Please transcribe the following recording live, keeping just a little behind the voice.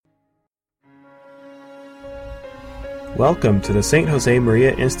Welcome to the St. Jose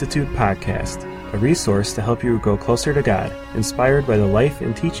Maria Institute podcast, a resource to help you go closer to God, inspired by the life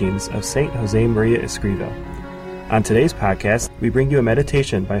and teachings of St. Jose Maria Escrivá. On today's podcast, we bring you a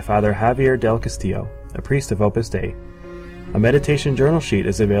meditation by Father Javier del Castillo, a priest of Opus Dei. A meditation journal sheet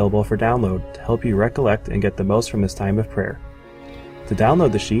is available for download to help you recollect and get the most from this time of prayer. To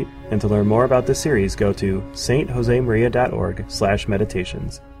download the sheet and to learn more about this series, go to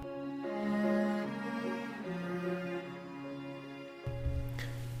stjosemaria.org/meditations.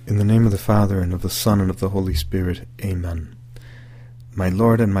 In the name of the Father, and of the Son, and of the Holy Spirit. Amen. My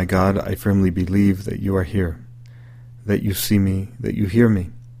Lord and my God, I firmly believe that you are here, that you see me, that you hear me.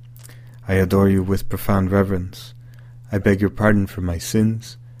 I adore you with profound reverence. I beg your pardon for my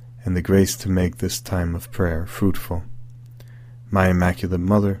sins, and the grace to make this time of prayer fruitful. My Immaculate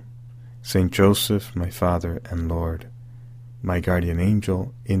Mother, Saint Joseph, my Father and Lord, my guardian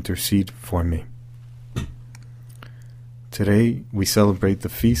angel, intercede for me. Today we celebrate the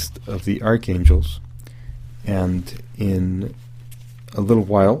feast of the Archangels, and in a little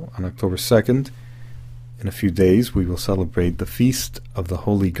while, on October 2nd, in a few days, we will celebrate the feast of the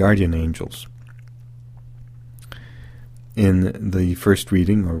Holy Guardian Angels. In the first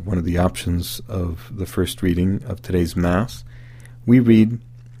reading, or one of the options of the first reading of today's Mass, we read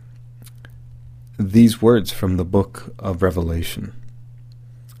these words from the book of Revelation.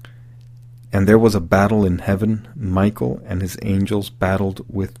 And there was a battle in heaven. Michael and his angels battled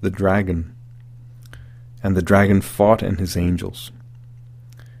with the dragon. And the dragon fought and his angels.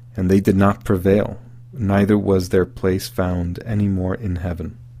 And they did not prevail, neither was their place found any more in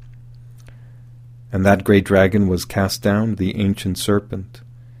heaven. And that great dragon was cast down, the ancient serpent,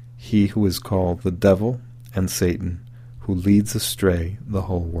 he who is called the devil and Satan, who leads astray the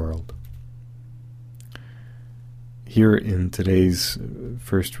whole world. Here in today's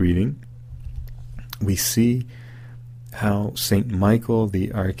first reading, we see how Saint Michael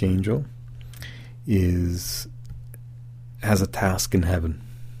the Archangel has a task in heaven,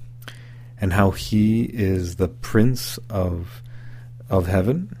 and how he is the prince of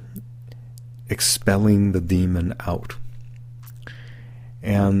heaven, expelling the demon out.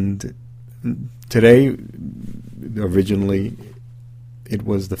 And today, originally, it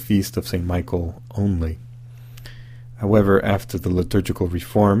was the feast of Saint Michael only. However, after the liturgical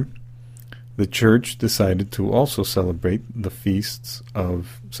reform, the Church decided to also celebrate the feasts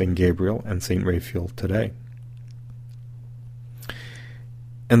of St. Gabriel and St. Raphael today.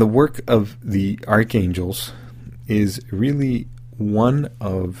 And the work of the archangels is really one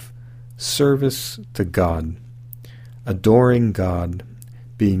of service to God, adoring God,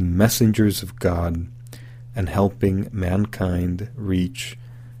 being messengers of God, and helping mankind reach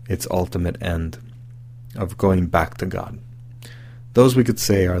its ultimate end of going back to God. Those, we could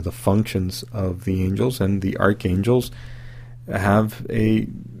say, are the functions of the angels, and the archangels have a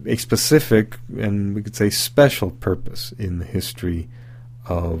specific, and we could say special purpose in the history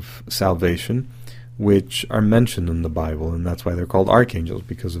of salvation, which are mentioned in the Bible, and that's why they're called archangels,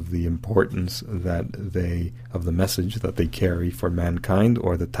 because of the importance of the message that they carry for mankind,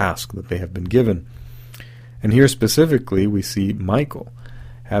 or the task that they have been given. And here specifically we see Michael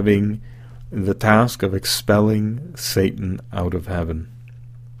having the task of expelling Satan out of heaven,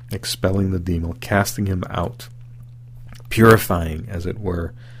 expelling the demon, casting him out, purifying, as it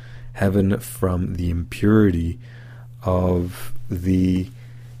were, heaven from the impurity of the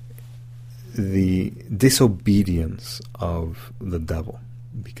disobedience of the devil,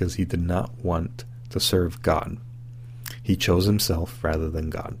 because he did not want to serve God. He chose himself rather than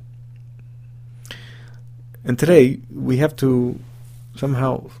God. And today we have to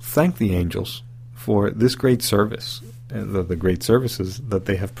somehow thank the angels for this great service, the great services that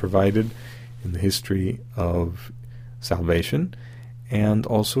they have provided in the history of salvation, and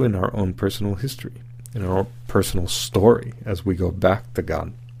also in our own personal history, in our personal story as we go back to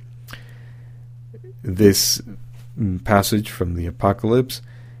God. This passage from the Apocalypse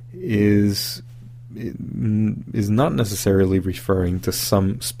is not necessarily referring to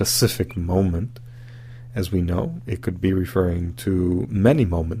some specific moment. As we know, it could be referring to many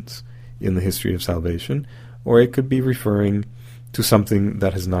moments in the history of salvation, or it could be referring to something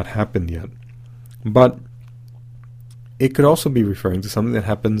that has not happened yet. But it could also be referring to something that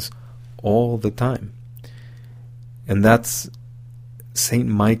happens all the time. And that's Saint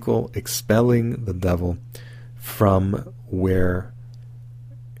Michael expelling the devil from where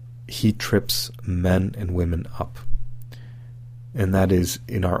he trips men and women up. And that is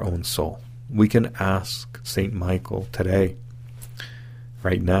in our own soul. We can ask St. Michael today,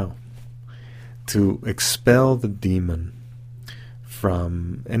 right now, to expel the demon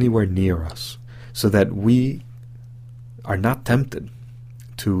from anywhere near us, so that we are not tempted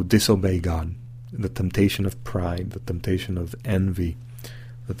to disobey God. The temptation of pride, the temptation of envy,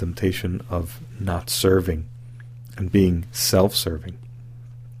 the temptation of not serving and being self-serving.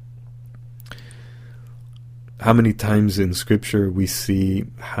 How many times in Scripture we see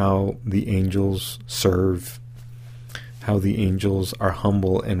how the angels serve, how the angels are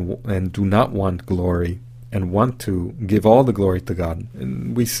humble and do not want glory and want to give all the glory to God.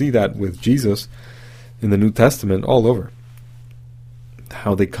 And we see that with Jesus in the New Testament all over.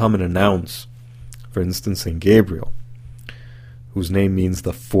 How they come and announce, for instance, St. Gabriel, whose name means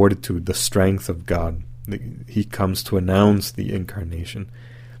the fortitude, the strength of God. He comes to announce the incarnation.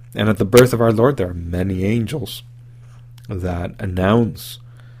 And at the birth of our Lord, there are many angels that announce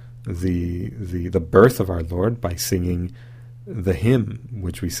the birth of our Lord by singing the hymn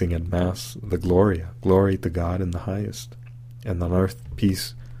which we sing at Mass, the Gloria, glory to God in the highest, and on earth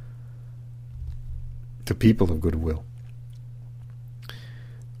peace to people of good will.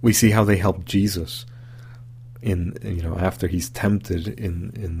 We see how they help Jesus after he's tempted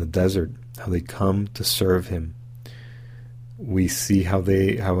in the desert, how they come to serve him. We see how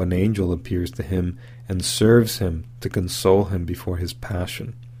an angel appears to him and serves him to console him before his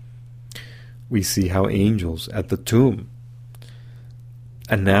passion. We see how angels at the tomb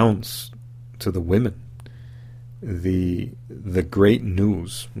announce to the women the great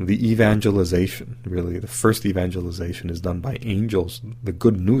news, the evangelization. Really, the first evangelization is done by angels. The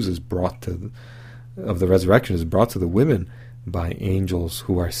good news is of the resurrection is brought to the women by angels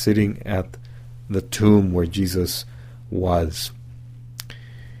who are sitting at the tomb where Jesus was.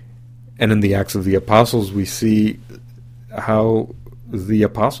 And in the Acts of the Apostles, we see how the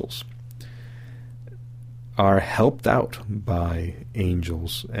apostles are helped out by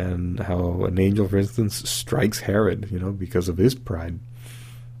angels, and how an angel, for instance, strikes Herod, because of his pride,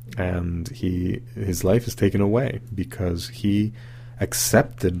 and his life is taken away because he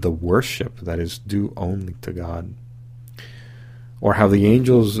accepted the worship that is due only to God. Or how the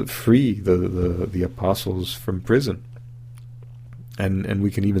angels free the apostles from prison. And we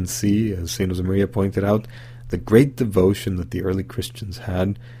can even see, as St. Josemaria pointed out, the great devotion that the early Christians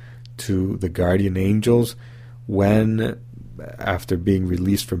had to the guardian angels when, after being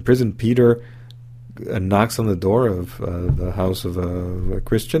released from prison, Peter knocks on the door of the house of a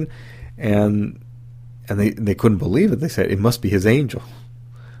Christian, and they couldn't believe it. They said, it must be his angel,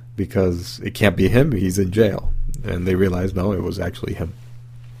 because it can't be him, he's in jail. And they realized, no, it was actually him.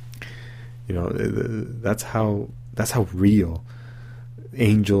 That's how real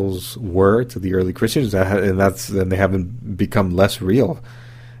angels were to the early Christians, and they haven't become less real.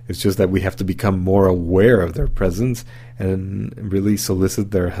 It's just that we have to become more aware of their presence and really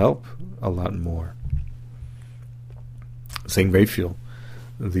solicit their help a lot more. Saint Raphael,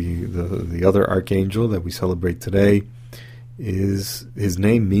 the other archangel that we celebrate today, his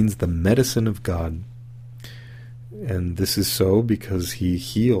name means the medicine of God. And this is so because he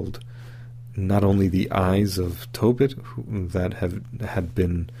healed not only the eyes of Tobit, that had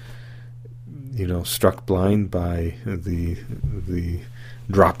been, struck blind by the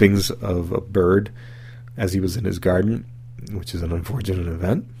droppings of a bird as he was in his garden, which is an unfortunate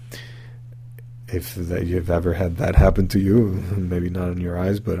event. If you've ever had that happen to you, maybe not on your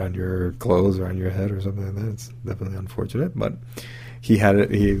eyes, but on your clothes or on your head or something like that, it's definitely unfortunate. But he had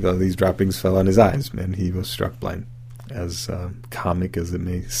these droppings fell on his eyes, and he was struck blind. As comic as it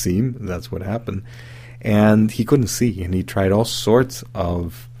may seem, that's what happened. And he couldn't see, and he tried all sorts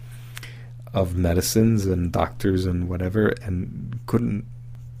of medicines and doctors and whatever, and couldn't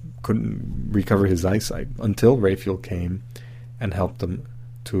recover his eyesight until Raphael came and helped him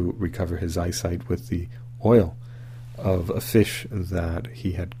to recover his eyesight with the oil of a fish that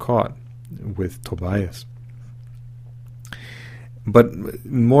he had caught with Tobias. But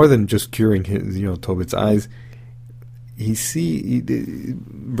more than just curing his, Tobit's eyes,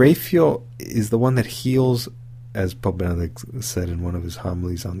 Raphael is the one that heals, as Pope Benedict said in one of his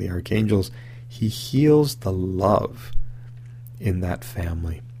homilies on the Archangels. He heals the love in that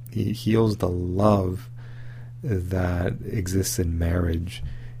family. He heals the love that exists in marriage,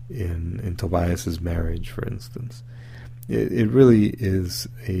 in Tobias's marriage, for instance. It really is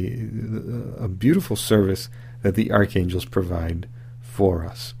a beautiful service that the archangels provide for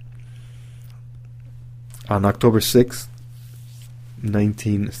us. On October 6th,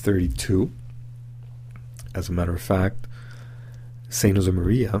 1932, as a matter of fact, St.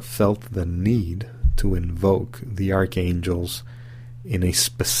 Josemaria felt the need to invoke the archangels in a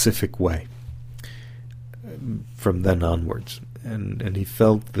specific way from then onwards. And he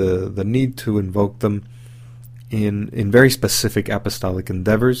felt the need to invoke them in very specific apostolic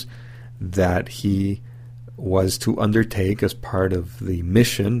endeavors that he was to undertake as part of the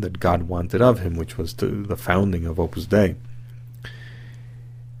mission that God wanted of him, which was the founding of Opus Dei.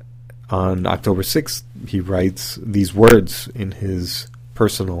 On October 6th, he writes these words in his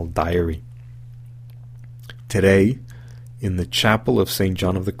personal diary. Today, in the chapel of St.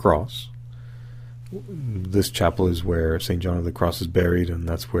 John of the Cross, this chapel is where St. John of the Cross is buried, and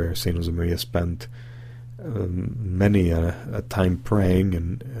that's where St. Josemaria spent many a time praying,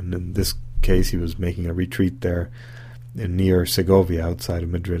 and in this case he was making a retreat there near Segovia, outside of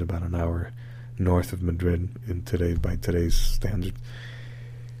Madrid, about an hour north of Madrid by today's standards.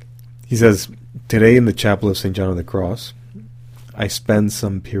 He says, today in the chapel of St. John of the Cross, I spend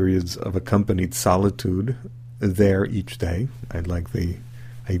some periods of accompanied solitude there each day. I like the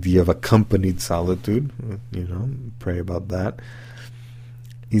idea of accompanied solitude, pray about that.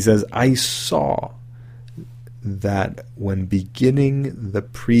 He says, I saw that when beginning the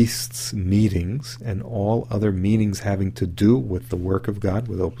priests' meetings and all other meetings having to do with the work of God,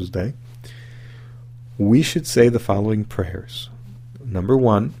 with Opus Dei, we should say the following prayers. Number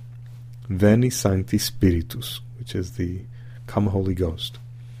 1, Veni Sancti Spiritus, which is the Come Holy Ghost.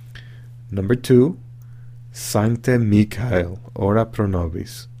 Number 2, Sancte Michael, ora pro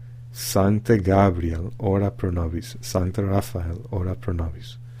nobis. Sancte Gabriel, ora pro nobis. Sancte Raphael, ora pro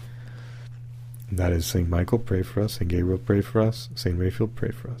nobis. And that is St. Michael, pray for us. St. Gabriel, pray for us. St. Raphael,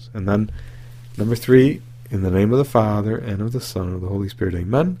 pray for us. And then, number 3, in the name of the Father, and of the Son, and of the Holy Spirit,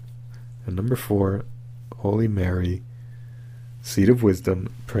 amen. And number 4, Holy Mary, seat of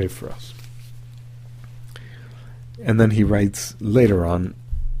wisdom, pray for us. And then he writes later on,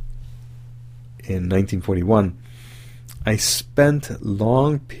 in 1941, I spent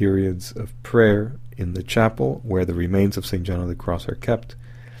long periods of prayer in the chapel where the remains of St. John of the Cross are kept,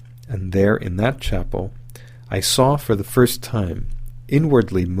 and there in that chapel I saw for the first time,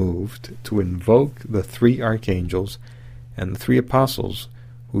 inwardly moved, to invoke the 3 archangels and the 3 apostles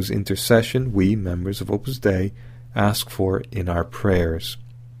whose intercession we, members of Opus Dei, ask for in our prayers.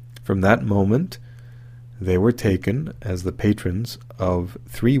 From that moment, they were taken as the patrons of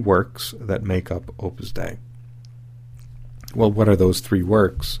 3 works that make up Opus Dei. Well, what are those 3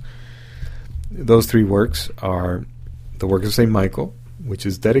 works? Those 3 works are the work of St. Michael, which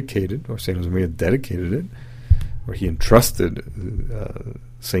is dedicated, or St. Josemaria dedicated it, or he entrusted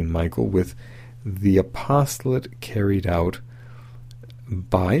St. Michael with the apostolate carried out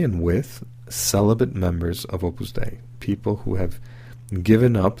by and with celibate members of Opus Dei, people who have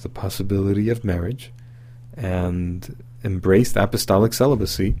given up the possibility of marriage and embraced apostolic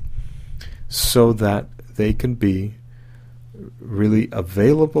celibacy so that they can be really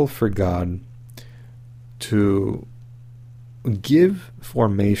available for God to give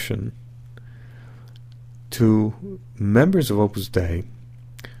formation to members of Opus Dei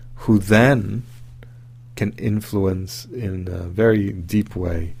who then can influence in a very deep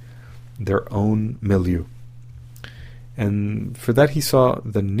way their own milieu. And for that he saw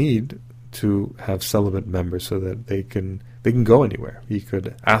the need to have celibate members so that they can go anywhere. He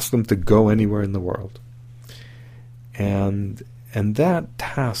could ask them to go anywhere in the world. And that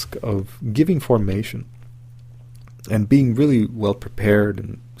task of giving formation and being really well prepared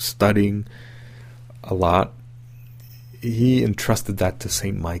and studying a lot, he entrusted that to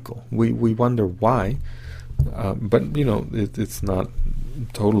St. Michael. We wonder why, but it's not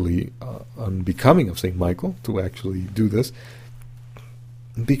totally unbecoming of St. Michael to actually do this,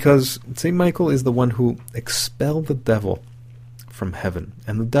 because St. Michael is the one who expelled the devil from heaven,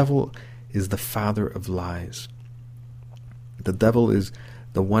 and the devil is the father of lies. The devil is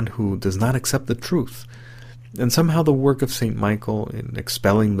the one who does not accept the truth. And somehow the work of St. Michael in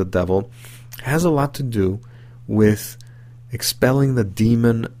expelling the devil has a lot to do with expelling the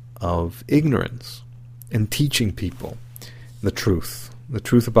demon of ignorance and teaching people the truth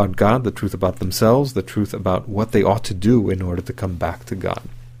about God, the truth about themselves, the truth about what they ought to do in order to come back to God.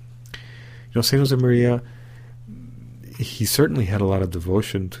 St. Josemaria, he certainly had a lot of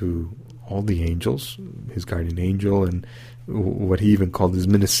devotion to all the angels, his guardian angel, and what he even called his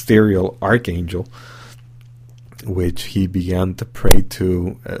ministerial archangel, which he began to pray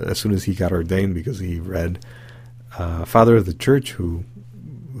to as soon as he got ordained, because he read a father of the church who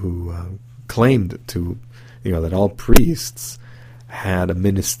claimed to, that all priests had a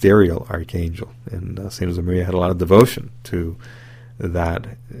ministerial archangel, and St. Josemaria had a lot of devotion to that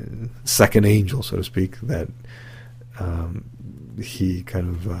second angel, so to speak, that he kind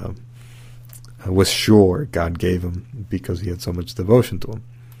of was sure God gave him because he had so much devotion to him.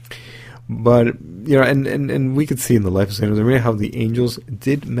 But, and we could see in the life of St. Josemaria how the angels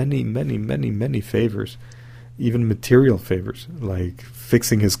did many, many, many, many favors even material favors, like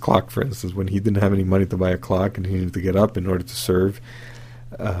fixing his clock, for instance, when he didn't have any money to buy a clock and he needed to get up in order to serve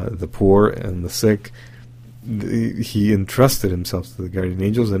the poor and the sick. He entrusted himself to the guardian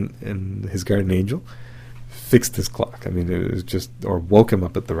angels, and his guardian angel fixed his clock. I mean, it was just, or woke him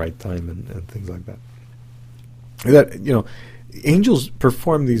up at the right time and things like that. That, angels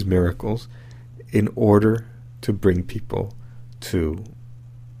perform these miracles in order to bring people to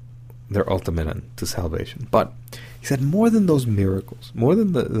their ultimate end, to salvation. But he said more than those miracles, more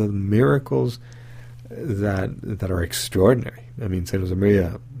than the miracles that are extraordinary. I mean, Saint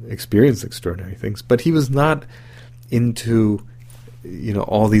Josemaria experienced extraordinary things, but he was not into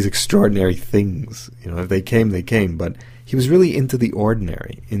all these extraordinary things. If they came, they came. But he was really into the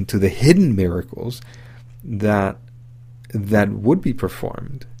ordinary, into the hidden miracles that would be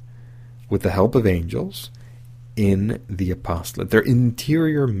performed with the help of angels in the apostolate. They're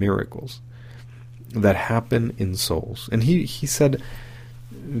interior miracles that happen in souls. And he said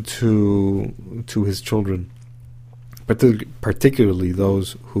to his children, particularly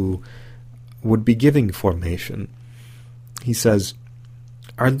those who would be giving formation, he says,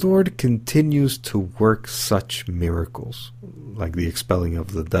 our Lord continues to work such miracles, like the expelling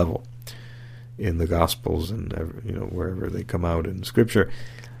of the devil in the Gospels and wherever they come out in Scripture.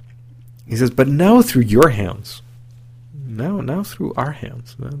 He says, but now through your hands, now through our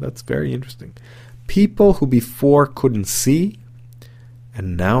hands. Now, that's very interesting. People who before couldn't see,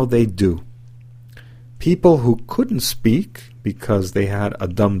 and now they do. People who couldn't speak because they had a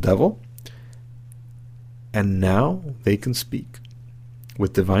dumb devil, and now they can speak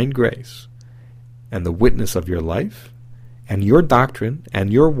with divine grace and the witness of your life and your doctrine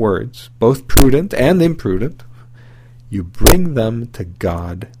and your words, both prudent and imprudent. You bring them to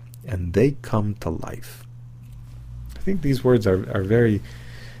God and they come to life. I think these words are very,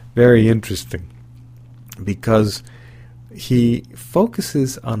 very interesting, because he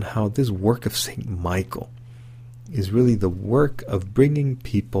focuses on how this work of St. Michael is really the work of bringing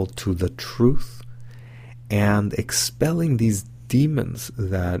people to the truth and expelling these demons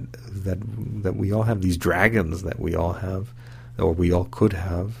that we all have, these dragons that we all have, or we all could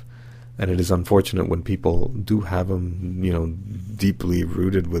have. And it is unfortunate when people do have them, deeply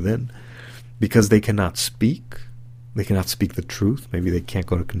rooted within, because they cannot speak. They cannot speak the truth. Maybe they can't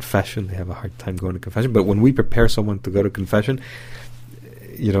go to confession. They have a hard time going to confession. But when we prepare someone to go to confession,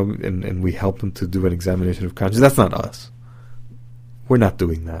 and we help them to do an examination of conscience, that's not us. We're not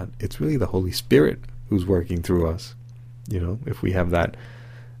doing that. It's really the Holy Spirit who's working through us. If we have that,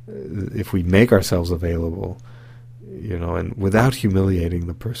 if we make ourselves available, and without humiliating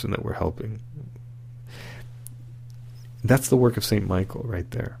the person that we're helping. That's the work of St. Michael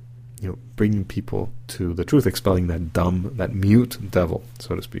right there. Bringing people to the truth, expelling that mute devil,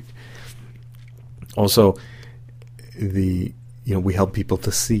 so to speak. Also, we help people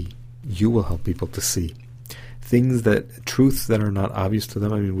to see. You will help people to see truths that are not obvious to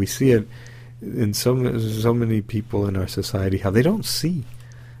them. I mean, we see it in so many people in our society, how they don't see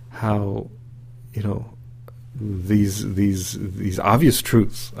how these obvious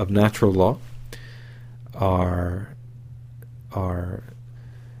truths of natural law are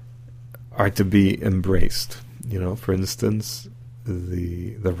to be embraced. For instance,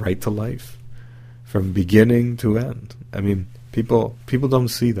 the right to life from beginning to end. I mean, people don't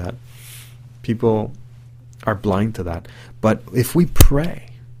see that. People are blind to that. But if we pray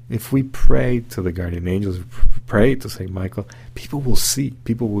to the guardian angels, if we pray to St. Michael, people will see.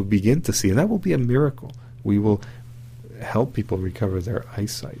 People will begin to see, and that will be a miracle. We will help people recover their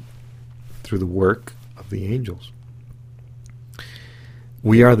eyesight through the work of the angels.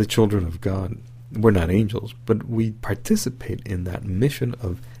 We are the children of God. We're not angels, but we participate in that mission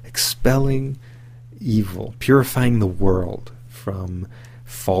of expelling evil, purifying the world from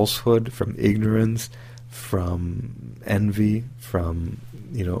falsehood, from ignorance, from envy, from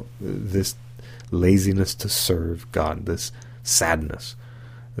this laziness to serve God, this sadness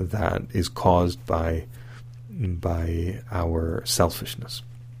that is caused by our selfishness.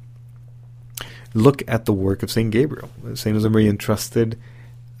 Look at the work of St. Gabriel. St. Josemaria entrusted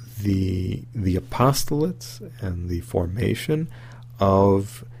the apostolates and the formation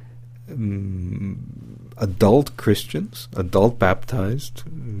of adult Christians, adult baptized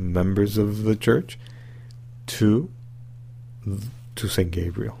members of the church, to St.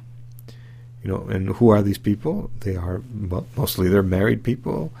 Gabriel. And who are these people? They are, mostly they're married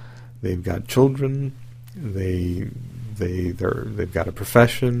people. They've got children. They've got a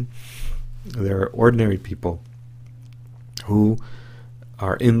profession. They're ordinary people who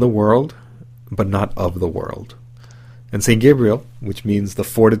are in the world, but not of the world. And St. Gabriel, which means the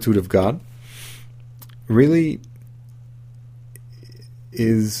fortitude of God, really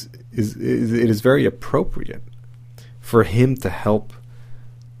it is very appropriate for him to help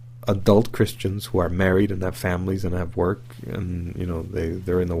adult Christians who are married and have families and have work and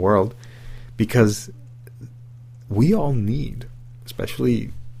they're in the world, because we all need,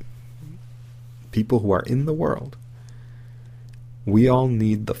 especially people who are in the world, we all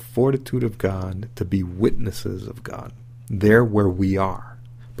need the fortitude of God to be witnesses of God there where we are,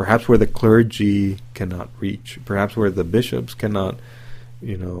 perhaps where the clergy cannot reach, perhaps where the bishops cannot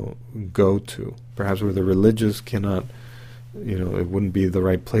go to, perhaps where the religious cannot, it wouldn't be the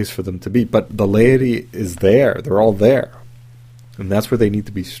right place for them to be. But the laity is there. They're all there. And that's where they need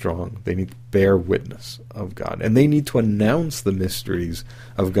to be strong. They need to bear witness of God. And they need to announce the mysteries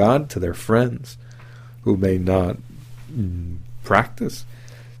of God to their friends who may not practice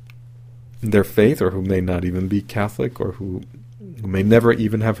their faith, or who may not even be Catholic, or who may never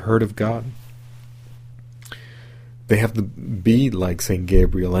even have heard of God. They have to be like St.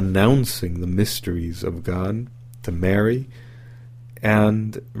 Gabriel, announcing the mysteries of God to Mary,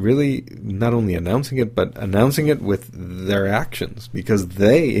 and really not only announcing it, but announcing it with their actions, because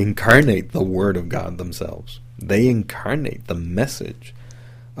they incarnate the Word of God themselves. They incarnate the message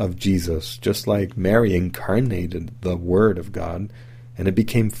of Jesus, just like Mary incarnated the Word of God, and it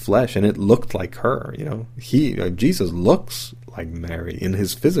became flesh, and it looked like her. Jesus looks like Mary in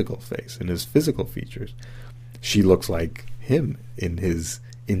his physical face, in his physical features. She looks like him in his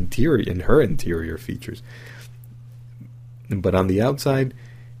interior, in her interior features. But on the outside,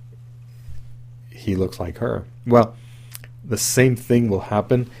 he looks like her. Well, the same thing will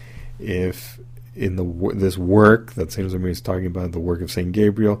happen if in this work that St. Josemaria is talking about, the work of St.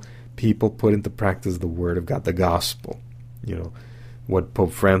 Gabriel, people put into practice the Word of God, the gospel. What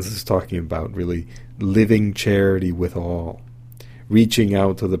Pope Francis is talking about, really living charity with all, reaching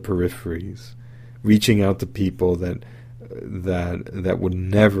out to the peripheries, reaching out to people that would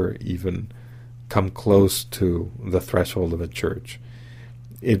never even come close to the threshold of a church.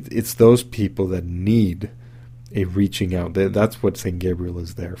 It's those people that need a reaching out. That's what St. Gabriel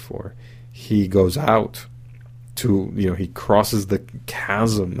is there for. He goes out to, he crosses the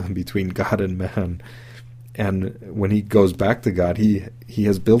chasm between God and man. And when he goes back to God, he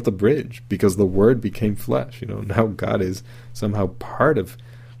has built a bridge, because the Word became flesh. Now God is somehow part of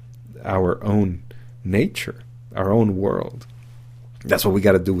our own nature, our own world. That's what we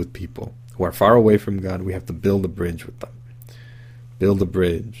got to do with people who are far away from God. We have to build a bridge with them. Build a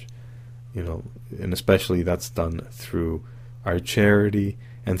bridge, and especially that's done through our charity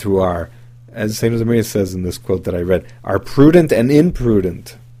and through our, as St. Josemaria says in this quote that I read, our prudent and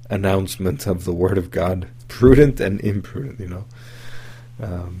imprudent announcement of the Word of God. Prudent and imprudent,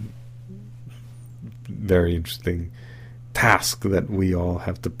 very interesting task that we all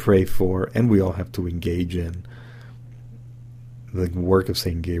have to pray for, and we all have to engage in the work of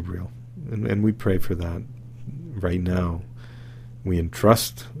St. Gabriel. And we pray for that right now. We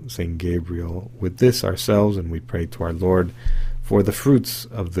entrust St. Gabriel with this ourselves, and we pray to our Lord for the fruits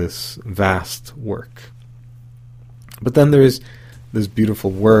of this vast work. But then there is this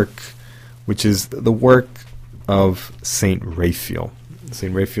beautiful work, which is the work of Saint Raphael.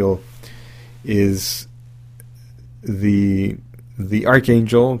 Saint Raphael is the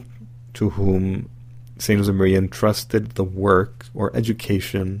archangel to whom Saint Josemaria entrusted the work or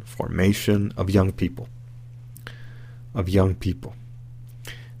education, formation of young people.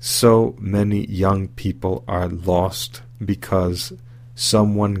 So many young people are lost because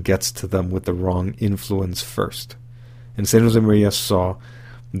someone gets to them with the wrong influence first. And Saint Josemaria saw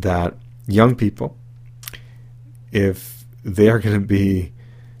that young people, if they are going to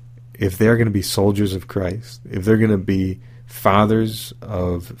be soldiers of Christ, if they're going to be fathers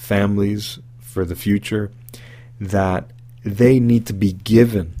of families for the future, that they need to be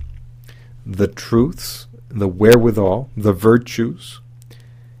given the truths, the wherewithal, the virtues,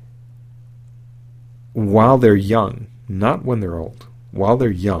 while they're young, not when they're old, while they're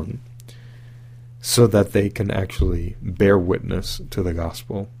young, so that they can actually bear witness to the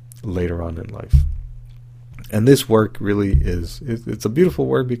gospel later on in life. And this work really it's a beautiful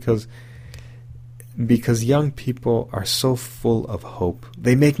work because young people are so full of hope.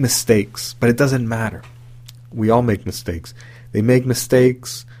 They make mistakes, but it doesn't matter. We all make mistakes. They make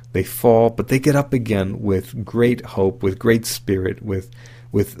mistakes, they fall, but they get up again with great hope, with great spirit, with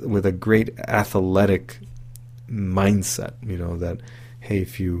a great athletic mindset, that, hey,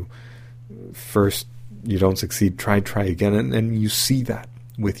 if you don't succeed, try again. And you see that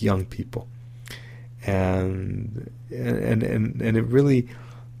with young people. And it really,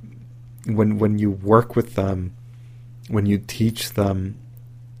 when you work with them, when you teach them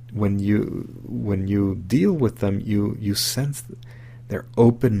when you deal with them, you sense their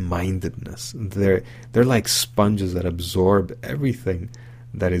open-mindedness. They're like sponges that absorb everything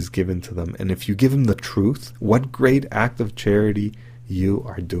that is given to them. And if you give them the truth, what great act of charity you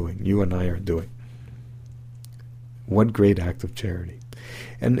are doing, you and I are doing. What great act of charity.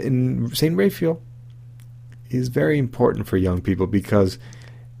 And in St. Raphael is very important for young people because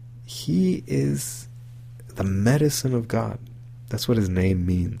he is the medicine of God. That's what his name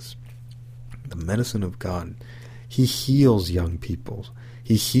means. The medicine of God. He heals young people.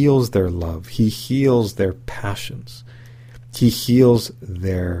 He heals their love. He heals their passions. He heals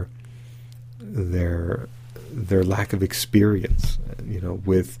their lack of experience,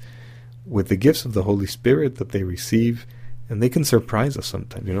 with the gifts of the Holy Spirit that they receive, and they can surprise us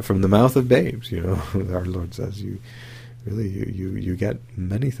sometimes, from the mouth of babes, our Lord says, you get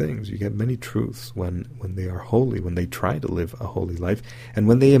many things, you get many truths when they are holy, when they try to live a holy life, and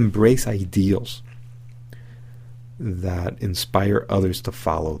when they embrace ideals that inspire others to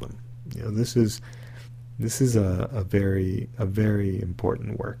follow them. This is a very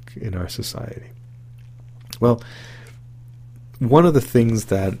important work in our society. Well, one of the things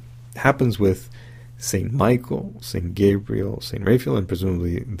that happens with Saint Michael, Saint Gabriel, Saint Raphael, and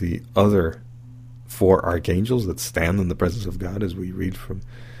presumably the other 4 archangels that stand in the presence of God, as we read from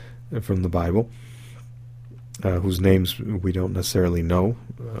the Bible, whose names we don't necessarily know.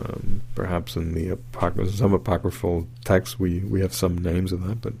 Perhaps in the some apocryphal texts we have some names of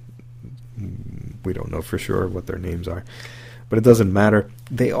that, but we don't know for sure what their names are. But it doesn't matter.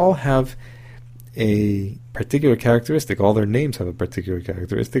 They all have a particular characteristic. All their names have a particular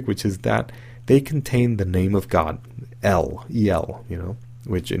characteristic, which is that they contain the name of God, El, E-L,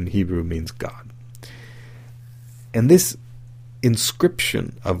 which in Hebrew means God. And this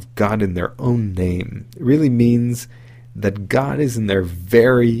inscription of God in their own name really means that God is in their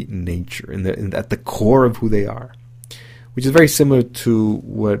very nature, at the core of who they are, which is very similar to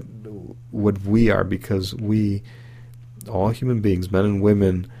what we are, because we, all human beings, men and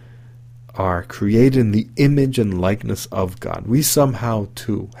women, are created in the image and likeness of God. We somehow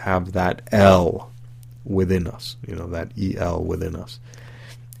too have that L within us, that E-L within us.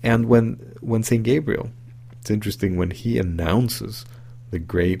 And when St. Gabriel, it's interesting, when he announces the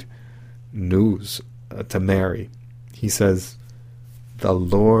great news to Mary, he says, "The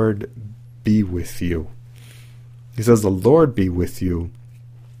Lord be with you." He says, "The Lord be with you."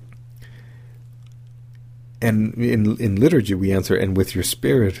 And in liturgy we answer, "and with your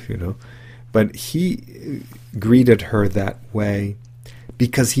spirit," But he greeted her that way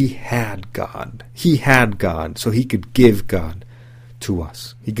because he had God. He had God, so he could give God to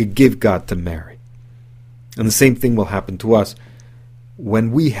us. He could give God to Mary. And the same thing will happen to us.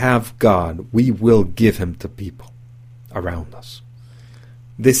 When we have God, we will give him to people around us.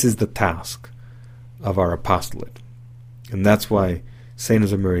 This is the task of our apostolate. And that's why Saint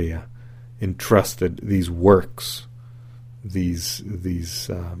Josemaria entrusted these works, these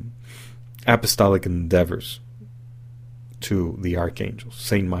apostolic endeavors to the archangels,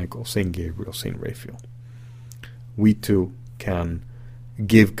 Saint Michael, Saint Gabriel, Saint Raphael. We too can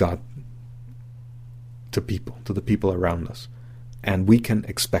give God to people, to the people around us, and we can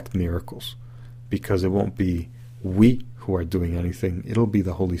expect miracles, because it won't be we who are doing anything, it'll be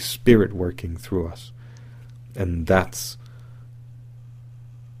the Holy Spirit working through us. And that's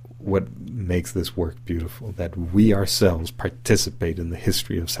what makes this work beautiful, that we ourselves participate in the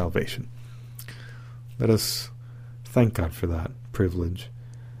history of salvation. Let us thank God for that privilege,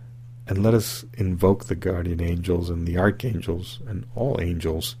 and let us invoke the guardian angels and the archangels and all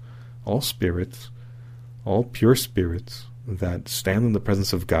angels, all spirits, all pure spirits that stand in the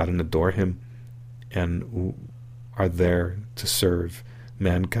presence of God and adore him and are there to serve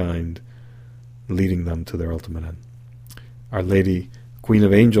mankind, leading them to their ultimate end. Our Lady, Queen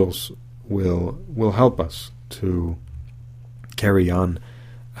of Angels, will help us to carry on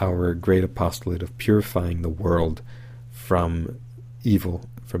our great apostolate of purifying the world from evil,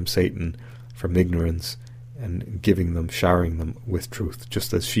 from Satan, from ignorance, and showering them with truth,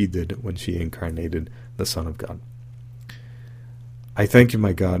 just as she did when she incarnated the Son of God. I thank you,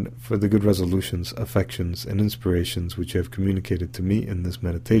 my God, for the good resolutions, affections, and inspirations which you have communicated to me in this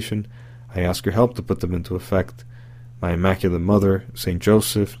meditation. I ask your help to put them into effect. My Immaculate Mother, Saint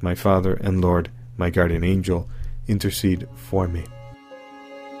Joseph, my Father and Lord, my guardian angel, intercede for me.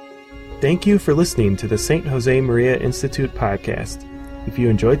 Thank you for listening to the St. Josemaria Institute podcast. If you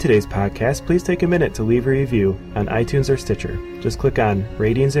enjoyed today's podcast, please take a minute to leave a review on iTunes or Stitcher. Just click on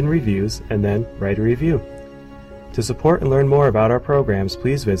Ratings and Reviews and then write a review. To support and learn more about our programs,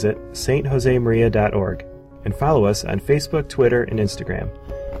 please visit stjosemaria.org and follow us on Facebook, Twitter, and Instagram.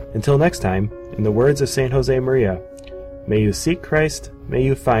 Until next time, in the words of St. Jose Maria, may you seek Christ, may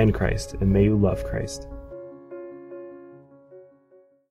you find Christ, and may you love Christ.